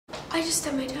I just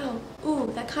stubbed my toe. Ooh,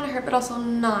 that kind of hurt, but also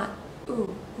not.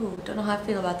 Ooh, don't know how I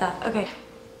feel about that. Okay.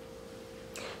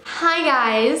 Hi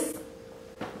guys.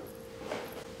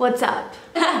 What's up?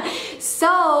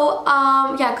 So,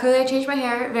 yeah, clearly I changed my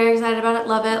hair. Very excited about it.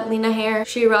 Love it. Lena hair.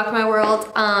 She rocked my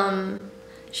world.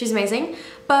 She's amazing.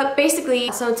 But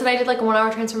basically, so today I did like a 1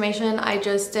 hour transformation. I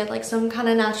just did like some kind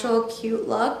of natural cute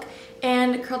look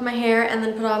and curled my hair and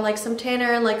then put on like some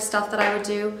tanner and like stuff that I would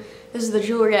do. This is the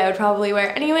jewelry I would probably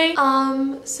wear anyway.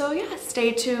 So yeah,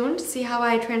 stay tuned to see how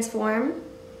I transform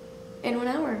in 1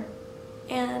 hour.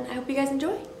 And I hope you guys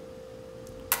enjoy.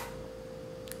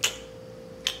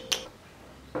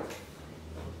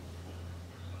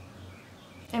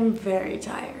 I'm very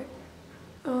tired.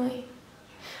 Really.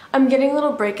 I'm getting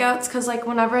little breakouts because like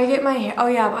whenever I get my hair, oh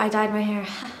yeah, I dyed my hair.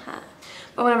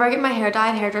 But whenever I get my hair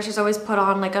dyed, hairdressers always put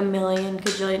on like a million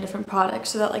gajillion different products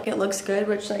so that like it looks good,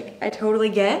 which like I totally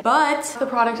get. But the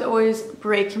products always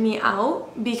break me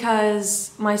out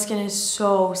because my skin is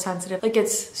so sensitive. Like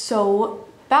it's so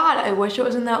bad. I wish it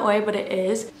wasn't that way, but it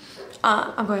is.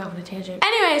 I'm going off on a tangent.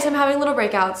 Anyways, I'm having little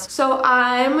breakouts. So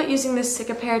I'm using this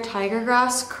Cicapair Tiger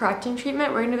Grass correcting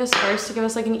treatment. We're gonna do this first to give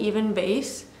us like an even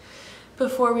base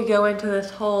before we go into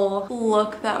this whole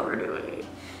look that we're doing.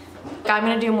 I'm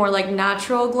gonna do more like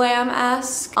natural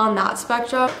glam-esque on that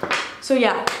spectrum. So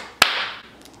yeah,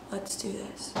 let's do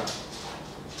this.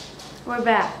 We're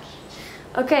back.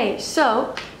 Okay,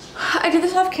 so I did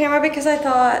this off camera because I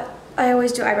thought I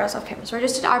always do eyebrows off camera. So I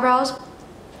just did eyebrows.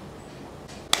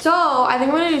 So I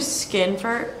think I'm gonna do skin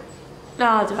first. No,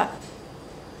 I'll do that.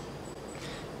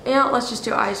 You know, let's just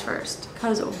do eyes first.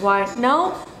 Cause why?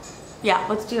 No? Yeah,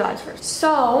 let's do eyes first.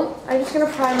 So I'm just gonna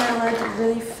prime my lids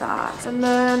really fast. And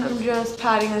then I'm just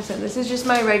patting this in. This is just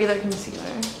my regular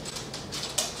concealer.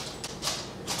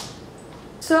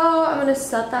 So I'm gonna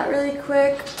set that really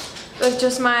quick with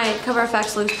just my Cover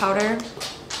FX loose powder.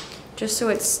 Just so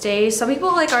it stays. Some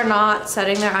people like are not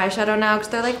setting their eyeshadow now because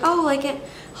they're like, oh, like it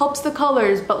helps the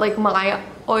colors, but like my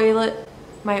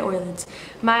eyelids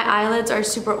are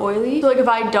super oily. So like if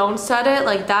I don't set it,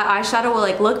 like that eyeshadow will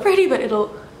like look pretty, but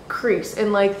it'll crease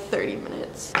in like 30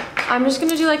 minutes. I'm just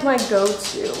gonna do like my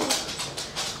go-to.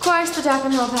 Of course, the Jack &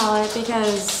 Hill palette,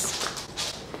 because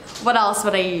what else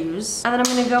would I use? And then I'm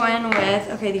gonna go in with,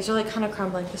 okay, these are like kind of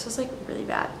crumbling. This is like really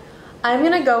bad. I'm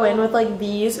gonna go in with like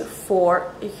these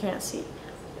 4, you can't see.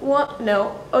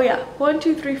 Oh yeah, 1,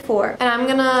 2, 3, 4. And I'm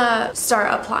gonna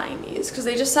start applying these because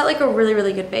they just set like a really,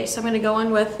 really good base. So I'm gonna go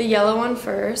in with the yellow one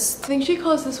first. I think she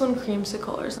calls this one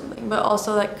creamsicle or something, but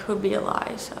also that could be a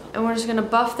lie, so. And we're just gonna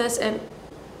buff this in.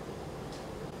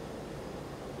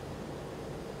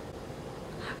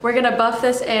 We're gonna buff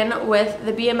this in with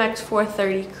the BMX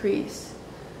 430 crease.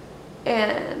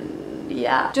 And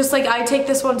yeah, just like I take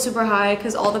this one super high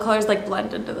because all the colors like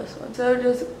blend into this one. So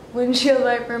just windshield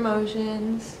wiper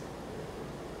motions.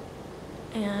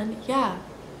 And yeah,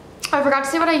 I forgot to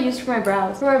say what I used for my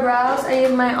brows. For my brows, I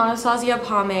used my Anastasia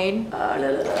pomade. I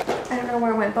don't know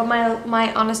where it went, but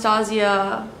my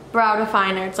Anastasia brow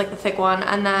definer. It's like the thick one,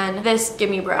 and then this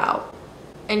Gimme Brow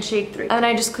in shade 3. And then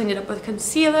I just cleaned it up with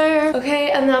concealer.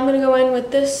 Okay, and then I'm gonna go in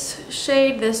with this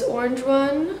shade, this orange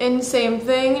one, and same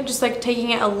thing, just like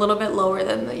taking it a little bit lower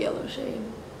than the yellow shade.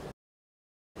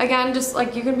 Again, just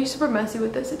like you can be super messy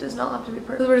with this. It does not have to be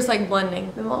perfect. We're just like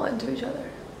blending them all into each other.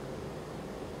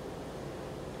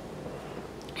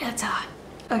 That's hot.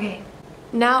 Okay.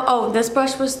 Now, oh, this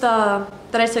brush was that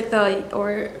I took the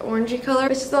orangey color.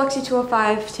 This is the Luxie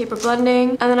 205 taper blending.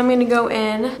 And then I'm gonna go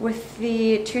in with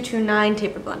the 229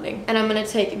 taper blending. And I'm gonna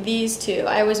take these two.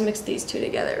 I always mix these two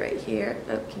together right here.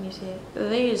 Oh, can you see it?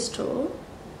 These two.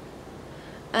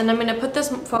 And I'm gonna put this,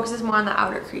 focus this more on the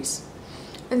outer crease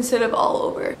instead of all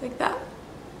over, like that.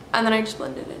 And then I just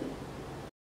blend it in.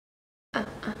 Or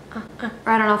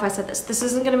I don't know if I said this. This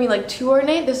isn't gonna be like too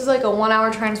ornate. This is like a 1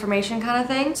 hour transformation kind of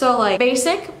thing. So like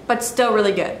basic, but still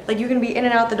really good. Like you can be in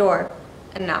and out the door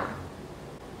in an hour.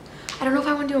 I don't know if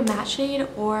I want to do a matte shade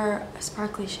or a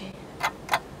sparkly shade. I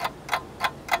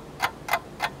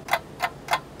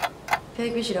feel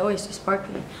like we should always do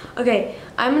sparkly. Okay,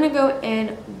 I'm gonna go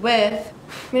in with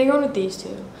these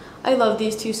two. I love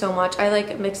these two so much. I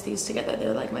like mix these together.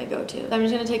 They're like my go-to. I'm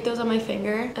just gonna take those on my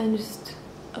finger and just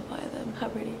apply them. How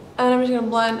pretty. And I'm just gonna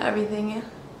blend everything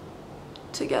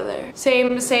together.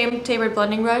 Same tapered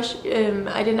blending brush.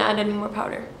 I didn't add any more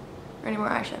powder or any more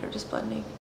eyeshadow, just blending.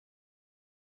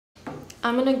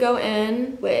 I'm gonna go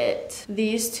in with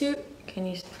these two. Can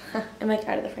you, I'm like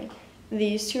out of the frame.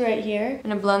 These two right here.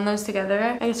 I'm gonna blend those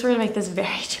together. I guess we're gonna make this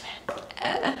very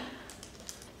dramatic.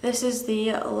 This is the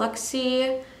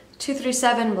Luxie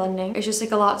 237 blending. It's just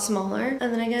like a lot smaller.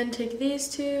 And then again, take these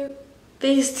two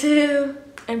these two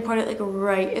and put it like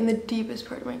right in the deepest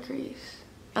part of my crease.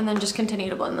 And then just continue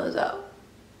to blend those out.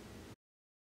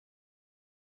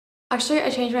 Actually, I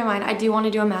changed my mind. I do want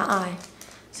to do a matte eye.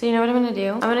 So you know what I'm gonna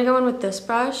do? I'm gonna go in with this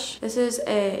brush. This is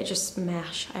a just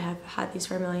Mash. I have had these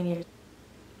for a million years.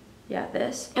 Yeah,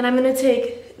 this. And I'm gonna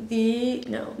take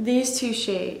these two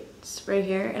shades right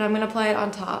here, and I'm gonna apply it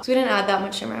on top. So we didn't add that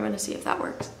much shimmer. I'm gonna see if that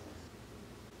works.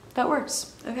 That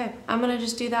works. Okay, I'm gonna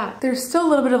just do that. There's still a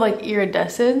little bit of like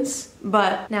iridescence,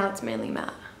 but now it's mainly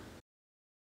matte.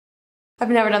 I've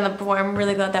never done that before. I'm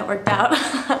really glad that worked out.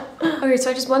 Okay,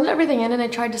 so I just blended everything in and I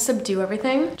tried to subdue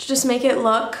everything to just make it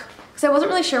look, because I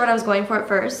wasn't really sure what I was going for at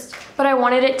first, but I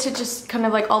wanted it to just kind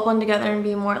of like all blend together and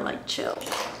be more like chill.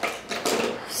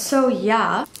 So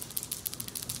yeah,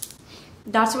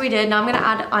 that's what we did. Now I'm gonna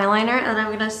add eyeliner and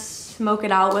I'm gonna smoke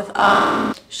it out with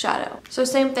shadow. So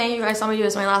same thing you guys saw me do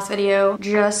as my last video,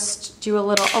 just do a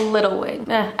little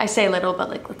wing. I say little, but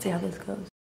like, let's see how this goes.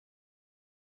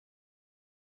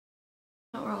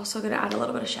 We're also gonna add a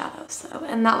little bit of shadow, so,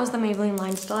 and that was the Maybelline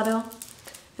Line Stiletto.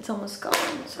 It's almost gone,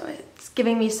 so it's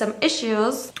giving me some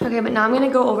issues. Okay, but now I'm gonna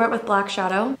go over it with black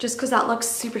shadow, just because that looks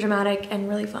super dramatic and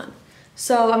really fun.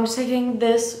 So I'm just taking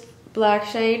this black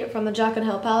shade from the Jack and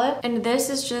Hill palette, and this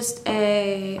is just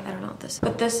a, I don't know what this is,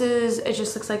 but this is, it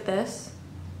just looks like this.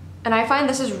 And I find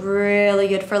this is really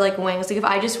good for like wings. Like if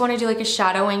I just want to do like a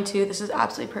shadow wing too, this is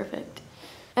absolutely perfect.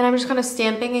 And I'm just kind of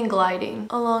stamping and gliding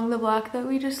along the black that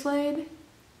we just laid.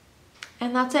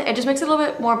 And that's it. It just makes it a little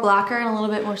bit more blacker and a little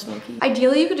bit more smoky.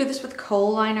 Ideally, you could do this with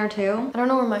kohl liner too. I don't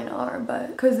know where mine are, but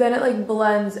because then it like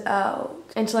blends out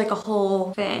into like a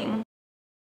whole thing.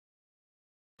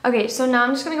 Okay, so now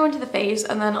I'm just gonna go into the face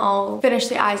and then I'll finish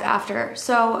the eyes after.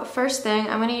 So first thing,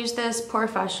 I'm gonna use this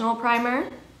Professional primer.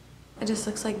 It just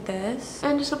looks like this.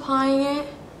 And just applying it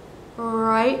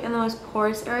right in the most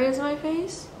porous areas of my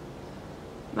face.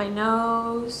 My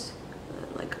nose, and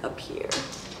then like up here.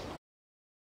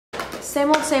 Same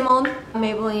old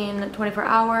Maybelline 24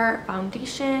 Hour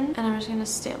foundation, and I'm just gonna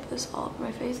stamp this all over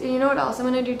my face. And you know what else I'm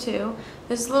gonna do too?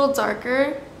 This is a little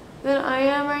darker than I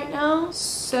am right now.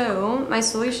 So my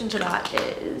solution to that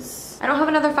is, I don't have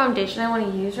another foundation I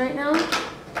wanna use right now.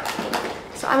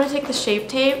 So I'm gonna take the Shape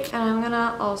Tape and I'm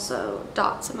gonna also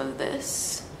dot some of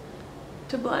this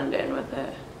to blend in with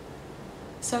it.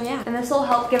 So yeah, and this will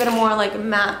help give it a more like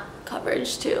matte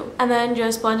coverage too. And then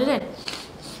just blend it in.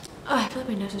 Oh, I feel like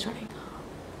my nose is running.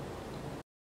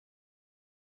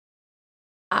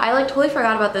 I like totally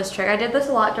forgot about this trick. I did this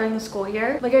a lot during the school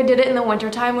year. Like I did it in the winter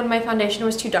time when my foundation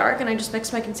was too dark and I just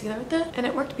mixed my concealer with it and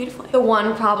it worked beautifully. The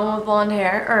one problem with blonde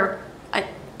hair, or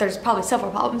there's probably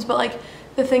several problems, but like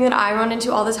the thing that I run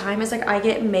into all the time is like I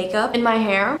get makeup in my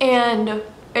hair and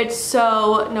it's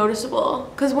so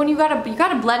noticeable. Cause when you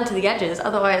gotta blend to the edges,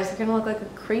 otherwise you're gonna look like a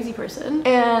crazy person.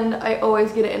 And I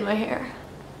always get it in my hair.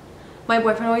 My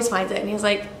boyfriend always finds it and he's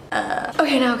like,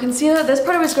 Okay, now concealer, this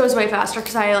part always goes way faster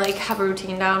because I like have a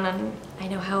routine down and I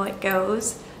know how it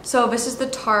goes. So this is the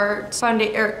Tarte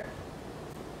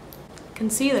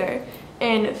concealer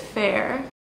in Fair.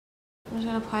 I'm just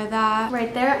gonna apply that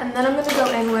right there, and then I'm gonna go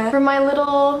in with, for my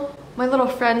little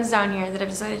friends down here that have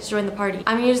decided to join the party,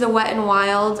 I'm gonna use the Wet n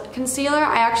Wild concealer.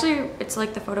 It's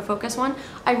like the Photo Focus one.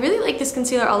 I really like this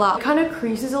concealer a lot. It kind of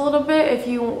creases a little bit if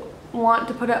you want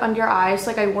to put it under your eyes.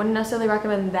 Like I wouldn't necessarily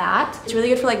recommend that. It's really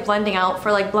good for like blending out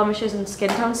for like blemishes and skin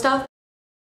tone stuff.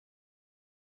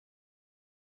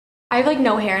 I have like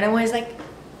no hair and I'm always like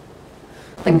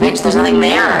bitch, there's nothing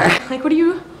there. Like what are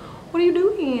you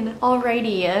doing?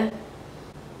 Alrighty.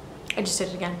 I just did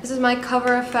it again. This is my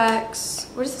Cover FX,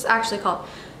 what is this actually called?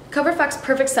 Cover FX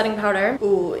Perfect Setting Powder.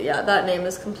 Ooh, yeah, that name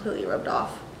is completely rubbed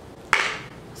off.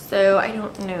 So I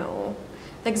don't know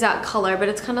the exact color, but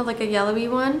it's kind of like a yellowy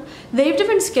one. They have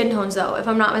different skin tones though, if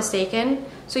I'm not mistaken.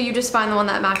 So you just find the one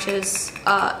that matches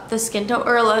the skin tone,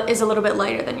 or is a little bit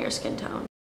lighter than your skin tone.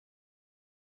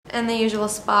 And the usual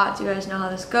spots, you guys know how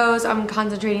this goes. I'm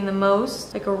concentrating the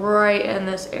most, like right in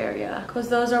this area, because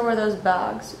those are where those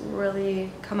bags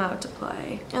really come out to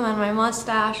play. And then my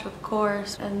mustache, of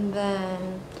course. And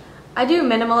then I do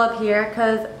minimal up here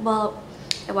because, well,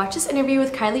 I watched this interview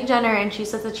with Kylie Jenner and she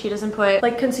says that she doesn't put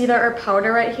like concealer or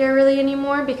powder right here really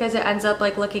anymore because it ends up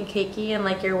like looking cakey and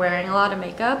like you're wearing a lot of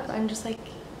makeup. I'm just like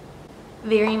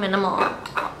very minimal.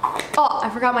 Oh, I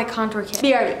forgot my contour kit.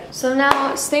 BRB. So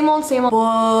now same old,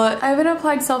 but I haven't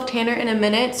applied self tanner in a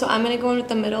minute, so I'm gonna go in with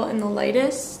the middle and the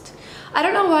lightest. I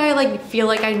don't know why I like feel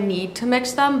like I need to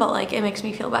mix them, but like it makes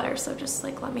me feel better, so just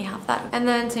like let me have that. And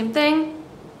then same thing,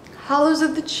 hollows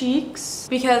of the cheeks,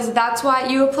 because that's why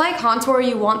you apply contour where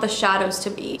you want the shadows to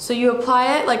be. So you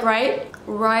apply it like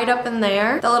right up in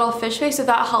there, the little fish face. If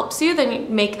that helps you, then you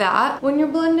make that when you're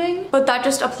blending. But that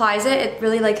just applies it. It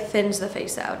really like thins the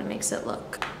face out and makes it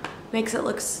look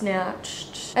snatched.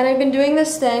 And I've been doing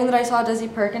this thing that I saw Desi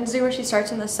Perkins do where she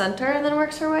starts in the center and then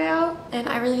works her way out. And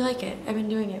I really like it. I've been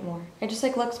doing it more. It just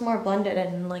like looks more blended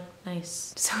and like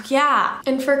nice. So yeah.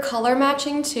 And for color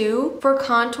matching too, for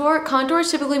contour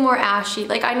is typically more ashy.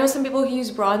 Like I know some people who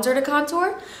use bronzer to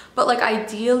contour, but like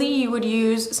ideally you would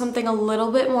use something a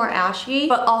little bit more ashy,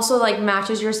 but also like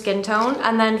matches your skin tone.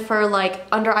 And then for like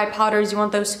under eye powders, you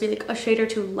want those to be like a shade or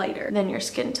two lighter than your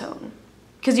skin tone,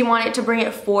 because you want it to bring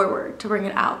it forward, to bring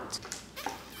it out.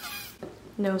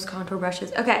 Nose contour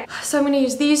brushes. Okay, so I'm gonna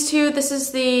use these two. This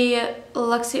is the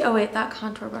Luxie, oh wait, that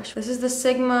contour brush. This is the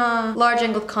Sigma Large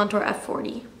Angled Contour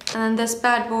F40. And then this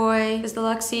bad boy is the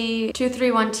Luxie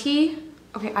 231T.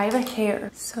 Okay, I have a hair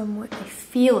somewhere. I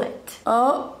feel it.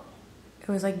 Oh, it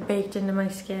was like baked into my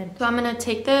skin. So I'm gonna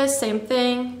take this, same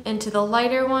thing, into the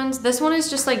lighter ones. This one is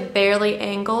just like barely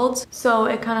angled, so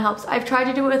it kind of helps. I've tried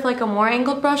to do it with like a more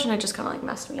angled brush and it just kind of like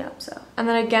messed me up, so. And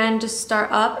then again, just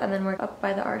start up and then work up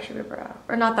by the arch of your brow.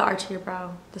 Or not the arch of your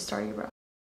brow, the start of your brow.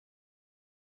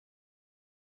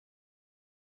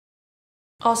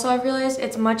 Also, I've realized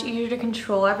it's much easier to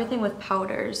control everything with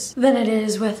powders than it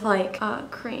is with like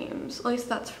creams. At least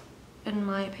that's in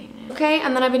my opinion. Okay,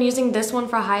 and then I've been using this one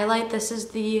for highlight. This is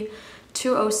the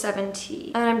 207T.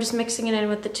 And then I'm just mixing it in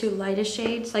with the two lightest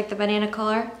shades, like the banana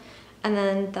color, and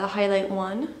then the highlight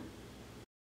one.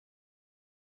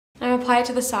 And I apply it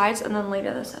to the sides and then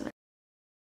later the center.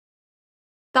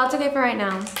 That's okay for right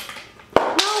now.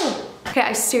 No! Okay,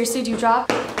 I seriously do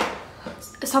drop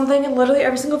something in literally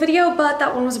every single video, but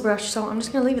that one was a brush, so I'm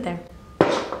just gonna leave it there.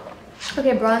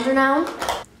 Okay, bronzer now.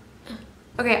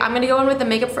 Okay, I'm gonna go in with the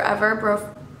Makeup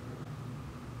Forever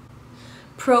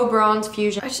Pro Bronze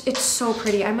Fusion. It's so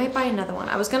pretty. I might buy another one.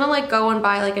 I was gonna like go and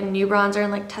buy like a new bronzer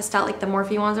and like test out like the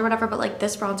Morphe ones or whatever, but like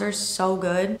this bronzer is so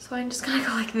good. So I'm just gonna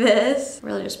go like this.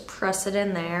 Really just press it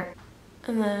in there.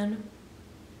 And then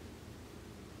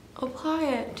apply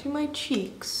it to my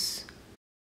cheeks.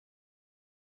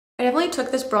 I definitely took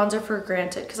this bronzer for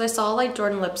granted because I saw like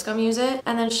Jordan Lipscomb use it,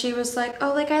 and then she was like,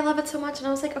 oh, like I love it so much, and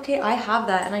I was like, okay, I have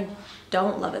that and I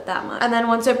don't love it that much. And then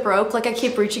once it broke, like I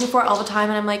keep reaching for it all the time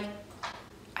and I'm like,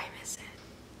 I miss it.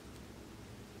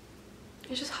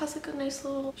 It just has like a nice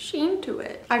little sheen to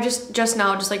it. I just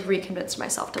now like reconvinced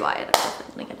myself to buy it. I'm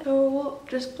definitely gonna get it. So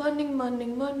just blending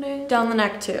down the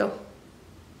neck too,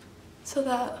 so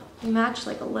that we match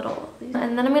like a little.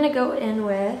 And then I'm gonna go in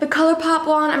with the ColourPop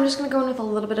one. I'm just gonna go in with a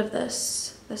little bit of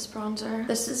this bronzer.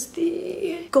 This is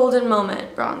the Golden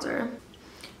Moment bronzer.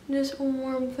 Just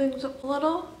warm things up a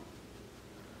little.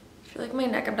 I feel like my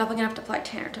neck, I'm definitely gonna have to apply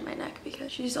tanner to my neck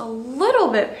because she's a little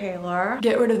bit paler.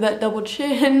 Get rid of that double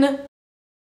chin.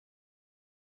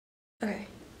 Okay.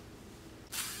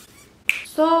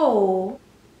 So,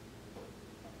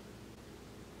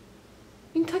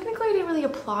 I mean, technically I didn't really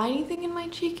apply anything in my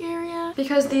cheek area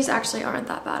because these actually aren't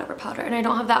that bad of a powder, and I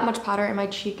don't have that much powder in my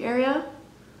cheek area.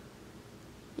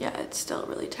 Yeah, it's still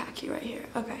really tacky right here.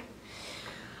 Okay.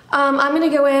 I'm gonna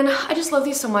go in. I just love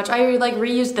these so much. I like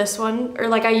reused this one, or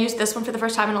like I used this one for the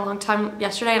first time in a long time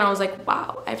yesterday, and I was like,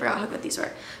 wow, I forgot how good these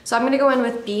were. So I'm gonna go in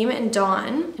with Beam and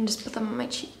Dawn and just put them on my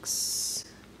cheeks.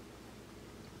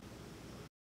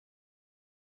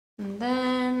 And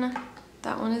then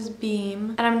that one is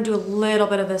Beam. And I'm gonna do a little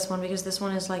bit of this one because this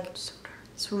one is like so dark.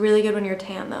 It's really good when you're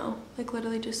tan though. Like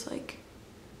literally just like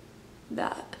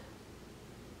that.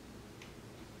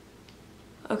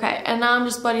 Okay, and now I'm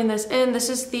just blending this in. This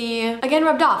is the, again,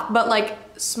 rubbed off, but like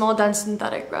small dense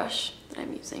synthetic brush that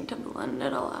I'm using to blend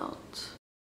it all out.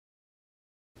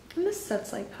 And this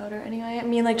sets like powder anyway. I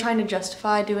mean, like trying to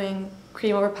justify doing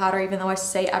cream over powder even though I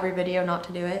say every video not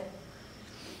to do it.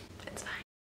 It's fine.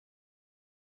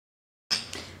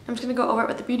 I'm just gonna go over it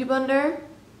with the Beauty Blender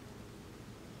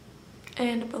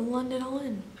and blend it all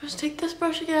in. Just take this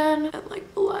brush again and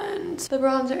like blend the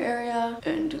bronzer area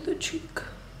into the cheek.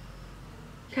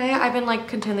 Okay, I've been like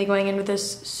continually going in with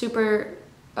this super,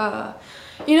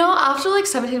 you know, after like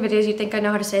 17 videos, you'd think I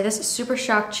know how to say this, super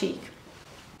shock cheek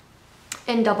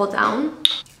and double down.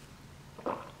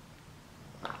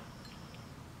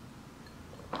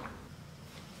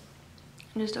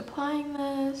 I'm just applying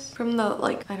this from the,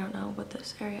 like, I don't know what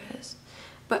this area is,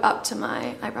 but up to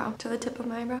my eyebrow, to the tip of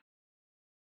my eyebrow.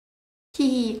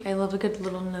 Hee, I love a good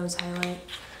little nose highlight.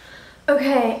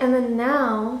 Okay, and then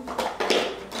now,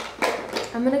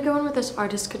 I'm gonna go in with this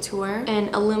Artist Couture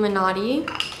and Illuminati,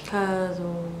 because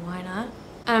why not?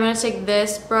 And I'm gonna take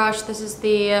this brush. This is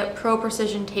the Pro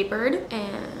Precision Tapered.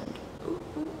 And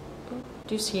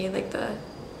do you see like the,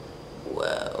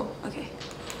 whoa, okay.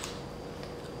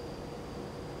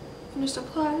 And just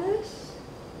apply this.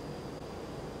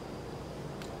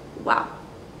 Wow.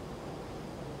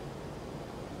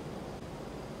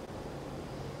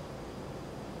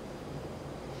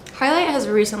 Highlight has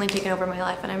recently taken over my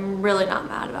life and I'm really not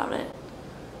mad about it.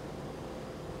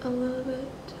 A little bit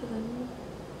to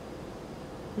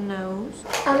the nose.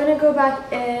 I'm gonna go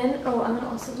back in. Oh, I'm gonna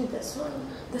also do this one.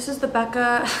 This is the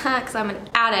Becca, because I'm an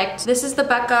addict. This is the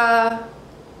Becca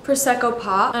Prosecco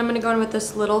Pop. I'm gonna go in with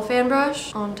this little fan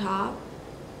brush on top.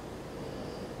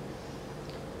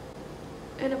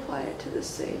 And apply it to the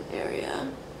same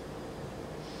area.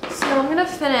 So I'm gonna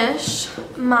finish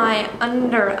my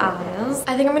under eyes.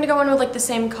 I think I'm gonna go in with like the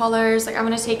same colors. Like I'm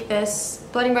gonna take this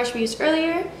blending brush we used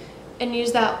earlier and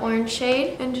use that orange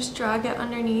shade and just drag it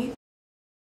underneath.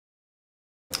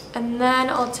 And then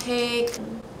I'll take,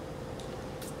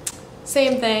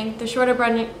 same thing, the shorter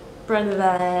blending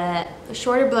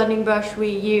brush we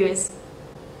use.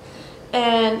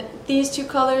 And these two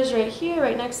colors right here,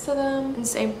 right next to them, and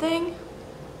same thing.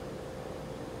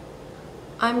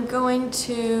 I'm going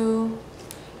to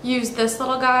use this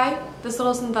little guy, this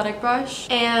little synthetic brush,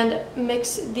 and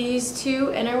mix these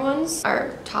two inner ones,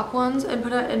 or top ones, and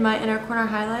put it in my inner corner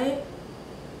highlight.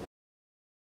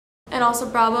 And also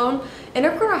brow bone.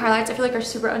 Inner corner highlights I feel like are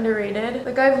super underrated.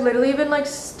 Like I've literally been like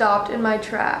stopped in my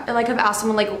track and like I've asked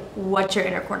someone like, what's your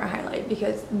inner corner highlight?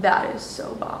 Because that is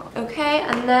so bomb. Okay,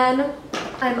 and then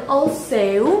I'm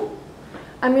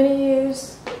gonna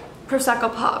use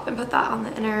Prosecco Pop and put that on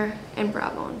the inner and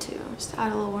brow bone too. Just to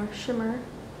add a little more shimmer.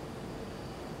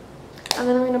 And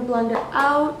then I'm gonna blend it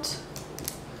out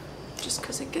just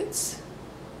because it gets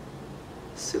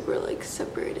super like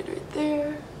separated right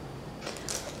there.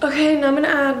 Okay, now I'm gonna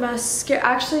add mascara.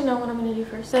 Actually, no, what I'm gonna do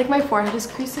first. Like my forehead is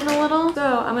creasing a little,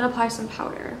 so I'm gonna apply some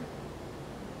powder.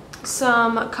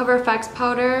 Some Cover FX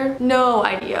powder. No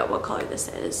idea what color this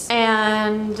is.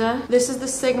 And this is the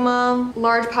Sigma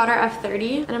Large Powder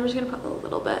F30. And I'm just gonna put a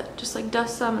little bit, just like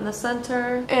dust some in the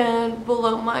center and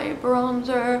below my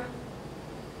bronzer.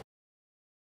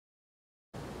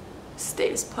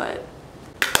 Stays put.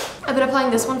 I've been applying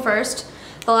this one first,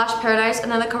 the Lash Paradise,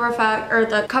 and then the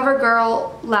the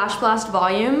CoverGirl Lash Blast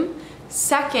Volume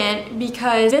second,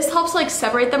 because this helps like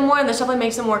separate them more and this definitely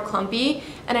makes them more clumpy,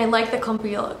 and I like the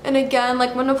clumpy look. And again,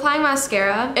 like when applying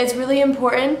mascara, it's really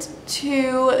important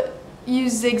to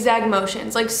use zigzag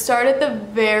motions. Like start at the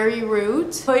very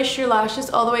root, push your lashes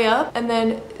all the way up, and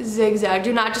then zigzag.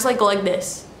 Do not just like go like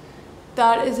this.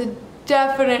 That is a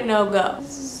definite no-go.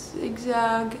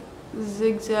 Zigzag,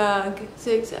 zigzag,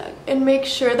 zigzag. And make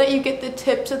sure that you get the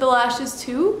tips of the lashes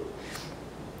too,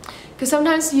 because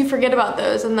sometimes you forget about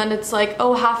those and then it's like,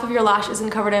 oh, half of your lash isn't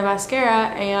covered in mascara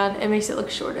and it makes it look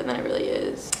shorter than it really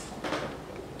is.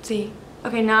 See?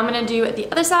 Okay, now I'm gonna do it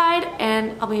the other side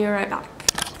and I'll be right back.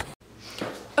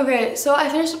 Okay, so I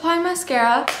finished applying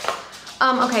mascara.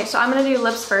 Okay, so I'm gonna do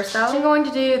lips first though. I'm going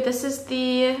to do, this is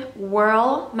the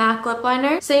Whirl MAC lip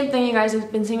liner. Same thing you guys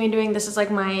have been seeing me doing. This is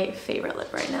like my favorite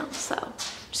lip right now. So I'm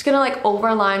just gonna like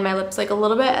overline my lips like a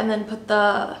little bit and then put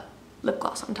the lip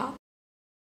gloss on top.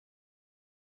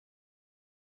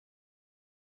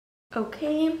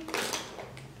 Okay,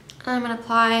 I'm gonna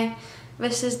apply,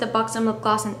 this is the Buxom Lip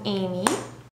Gloss in Amy.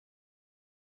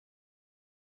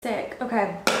 Sick,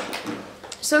 okay.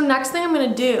 So next thing I'm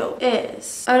gonna do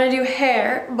is, I'm gonna do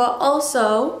hair, but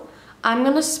also I'm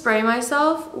gonna spray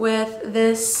myself with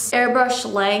this Airbrush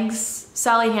Legs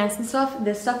Sally Hansen stuff.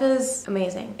 This stuff is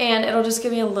amazing. And it'll just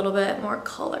give me a little bit more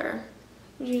color.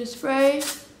 You just spray,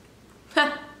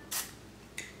 and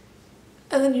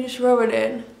then you just rub it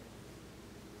in.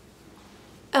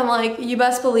 And like, you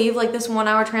best believe like this 1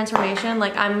 hour transformation,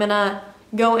 like I'm gonna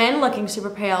go in looking super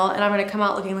pale and I'm gonna come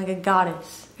out looking like a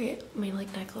goddess. Okay, my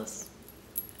like necklace.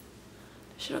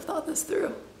 Should have thought this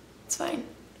through. It's fine.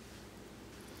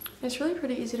 It's really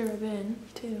pretty easy to rub in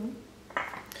too.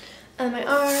 And my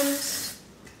arms.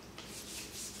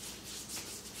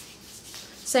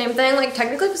 Same thing, like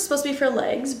technically it's supposed to be for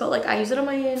legs, but like I use it on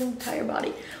my entire body.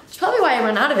 Which is probably why I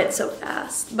run out of it so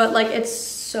fast. But like it's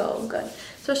so good.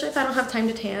 Especially if I don't have time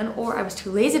to tan, or I was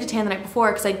too lazy to tan the night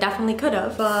before, because I definitely could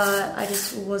have, but I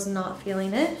just was not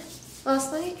feeling it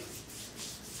last night.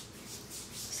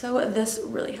 So this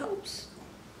really helps.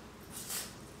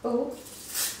 Oh.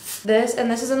 This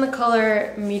is in the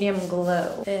color Medium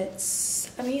Glow. It's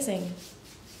amazing.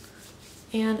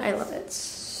 And I love it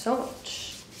so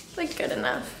much. Like good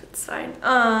enough, it's fine.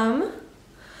 And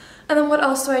then what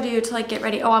else do I do to like get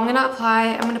ready? Oh, I'm gonna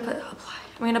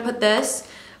I'm gonna put this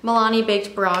Milani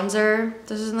Baked Bronzer.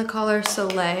 This is in the color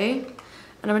Soleil. And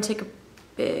I'm gonna take a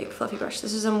big fluffy brush.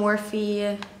 This is a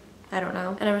Morphe, I don't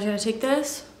know. And I'm just gonna take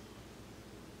this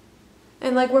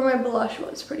and like where my blush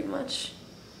was pretty much.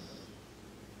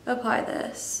 Apply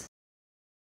this.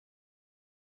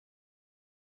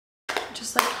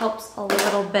 Just like helps a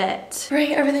little bit.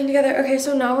 Bring everything together. Okay,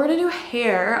 so now we're gonna do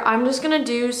hair. I'm just gonna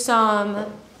do some,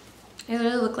 I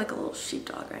literally look like a little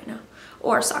sheepdog right now.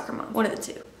 Or a soccer mom, one of the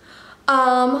two.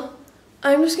 I'm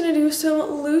just gonna do some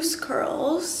loose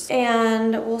curls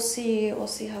and we'll see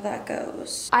how that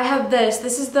goes. I have this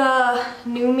is the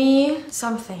New Me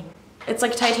something. It's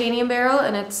like titanium barrel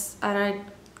and I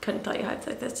couldn't tell you how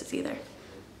thick this is either.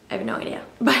 I have no idea.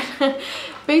 But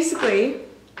basically,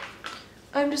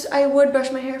 I would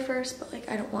brush my hair first, but like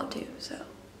I don't want to, so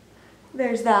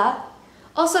there's that.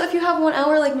 Also, if you have 1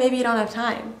 hour, like maybe you don't have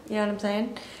time, you know what I'm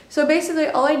saying? So basically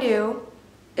all I do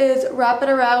is wrap it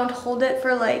around, hold it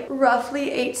for like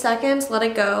roughly 8 seconds, let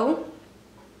it go,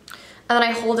 and then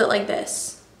I hold it like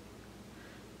this.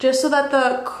 Just so that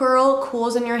the curl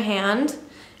cools in your hand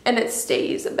and it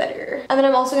stays better. And then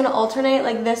I'm also gonna alternate,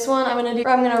 like this one I'm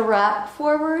gonna wrap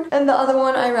forward, and the other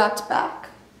one I wrapped back.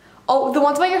 Oh, the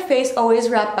ones by your face always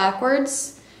wrap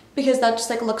backwards because that just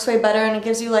like looks way better and it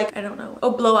gives you like, I don't know,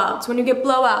 blowouts. When you get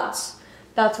blowouts,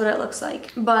 that's what it looks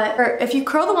like. But if you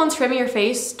curl the ones framing your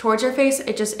face towards your face,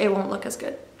 it won't look as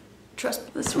good. Trust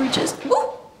me, this reaches.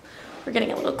 Woo! We're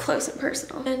getting a little close and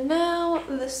personal. And now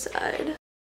this side.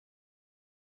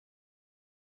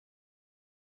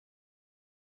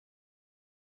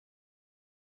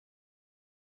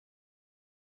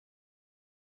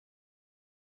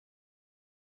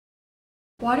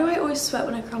 Why do I always sweat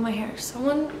when I curl my hair?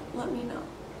 Someone let me know.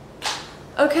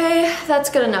 Okay, that's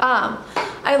good enough.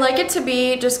 I like it to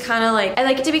be just kind of like, I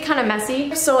like it to be kind of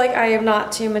messy. So like I am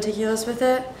not too meticulous with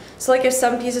it. So like if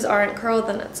some pieces aren't curled,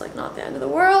 then it's like not the end of the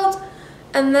world.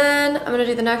 And then I'm gonna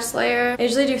do the next layer. I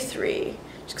usually do 3,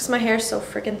 just because my hair is so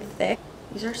freaking thick.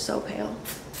 These are so pale.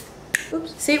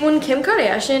 Oops. See, when Kim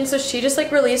Kardashian, so she just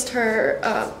like released her,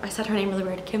 I said her name really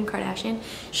weird, Kim Kardashian.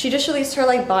 She just released her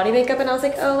like body makeup and I was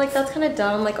like, oh, like that's kind of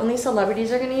dumb. Like only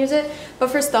celebrities are gonna use it. But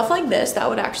for stuff like this, that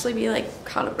would actually be like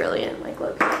kind of brilliant. Like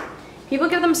look, people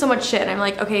give them so much shit. And I'm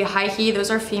like, okay, high key, those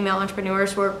are female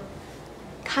entrepreneurs who are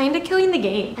kind of killing the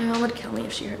game. My mom would kill me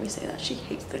if she heard me say that. She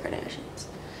hates the Kardashians.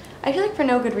 I feel like for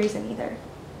no good reason either.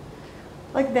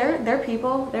 Like they're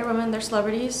people, they're women, they're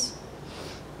celebrities.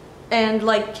 And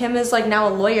like Kim is like now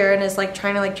a lawyer and is like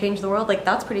trying to like change the world. Like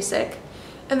that's pretty sick.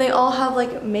 And they all have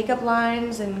like makeup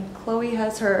lines and Khloe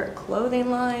has her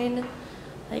clothing line.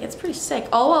 Like it's pretty sick.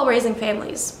 All while raising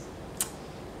families,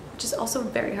 which is also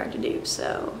very hard to do.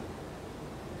 So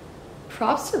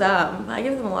props to them. I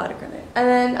give them a lot of credit. And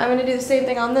then I'm gonna do the same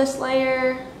thing on this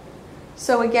layer.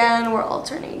 So again, we're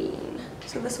alternating.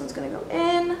 So this one's gonna go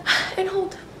in and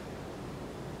hold.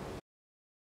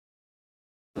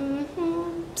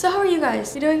 So how are you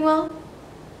guys? You doing well?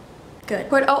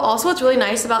 Good. But oh, also what's really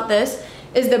nice about this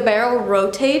is the barrel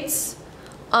rotates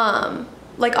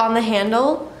like on the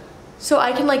handle. So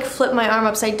I can like flip my arm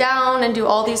upside down and do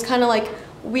all these kind of like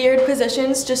weird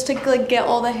positions just to like get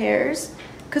all the hairs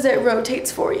because it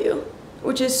rotates for you,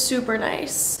 which is super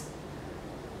nice.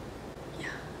 Yeah,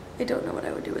 I don't know what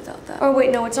I would do without that. Oh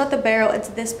wait, no, it's not the barrel, it's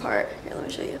this part. Here, let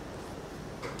me show you.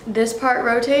 This part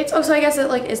rotates. Oh, so I guess it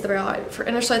like is the barrel.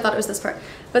 Initially I thought it was this part,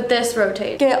 but this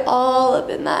rotates. Get all up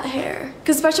in that hair.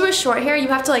 Because especially with short hair, you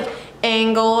have to like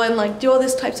angle and like do all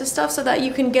this types of stuff so that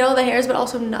you can get all the hairs but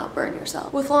also not burn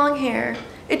yourself. With long hair,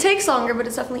 it takes longer, but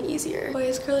it's definitely easier. Why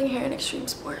is curling hair an extreme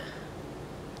sport?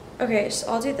 Okay,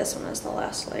 so I'll do this one as the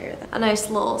last layer. A nice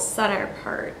little center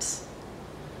part.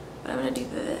 But I'm gonna do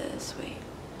this. Wait,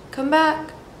 come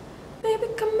back. Baby,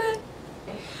 come back.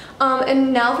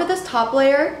 And now for this top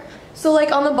layer, so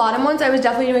like on the bottom ones I was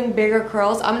definitely doing bigger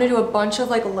curls. I'm gonna do a bunch of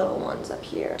like little ones up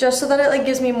here just so that it like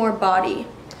gives me more body.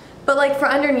 But like for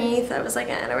underneath I was like,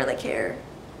 I don't really care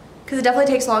because it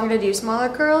definitely takes longer to do smaller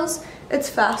curls. It's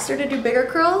faster to do bigger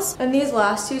curls. And these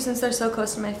last two, since they're so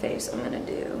close to my face, I'm gonna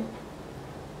do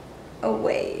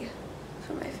away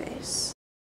from my face.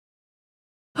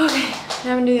 Okay,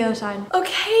 now I'm gonna do the other side.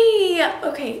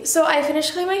 Okay, so I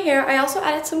finished cleaning my hair. I also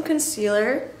added some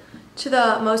concealer to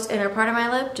the most inner part of my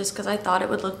lip just because I thought it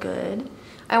would look good.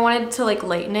 I wanted to like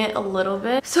lighten it a little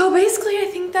bit. So basically I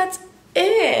think that's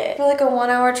it for like a 1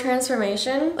 hour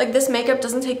transformation. Like this makeup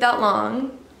doesn't take that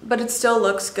long, but it still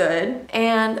looks good.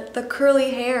 And the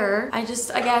curly hair, I just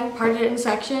again parted it in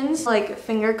sections, like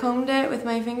finger combed it with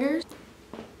my fingers.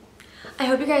 I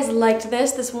hope you guys liked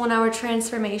this 1 hour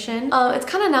transformation. It's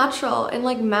kind of natural and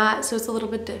like matte, so it's a little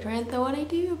bit different than what I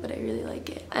do, but I really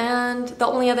like it. And the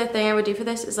only other thing I would do for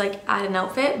this is like add an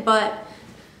outfit, but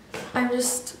I'd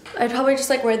probably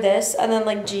just like wear this and then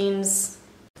like jeans.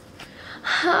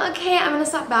 Okay, I'm gonna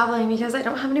stop babbling because I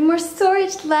don't have any more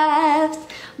storage left.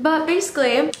 But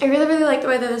basically, I really like the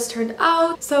way that this turned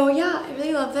out. So yeah, I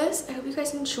really love this. I hope you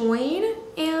guys enjoyed,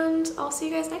 and I'll see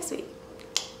you guys next week.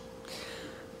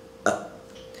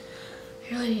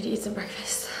 I really need to eat some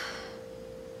breakfast.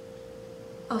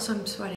 Also, I'm sweating.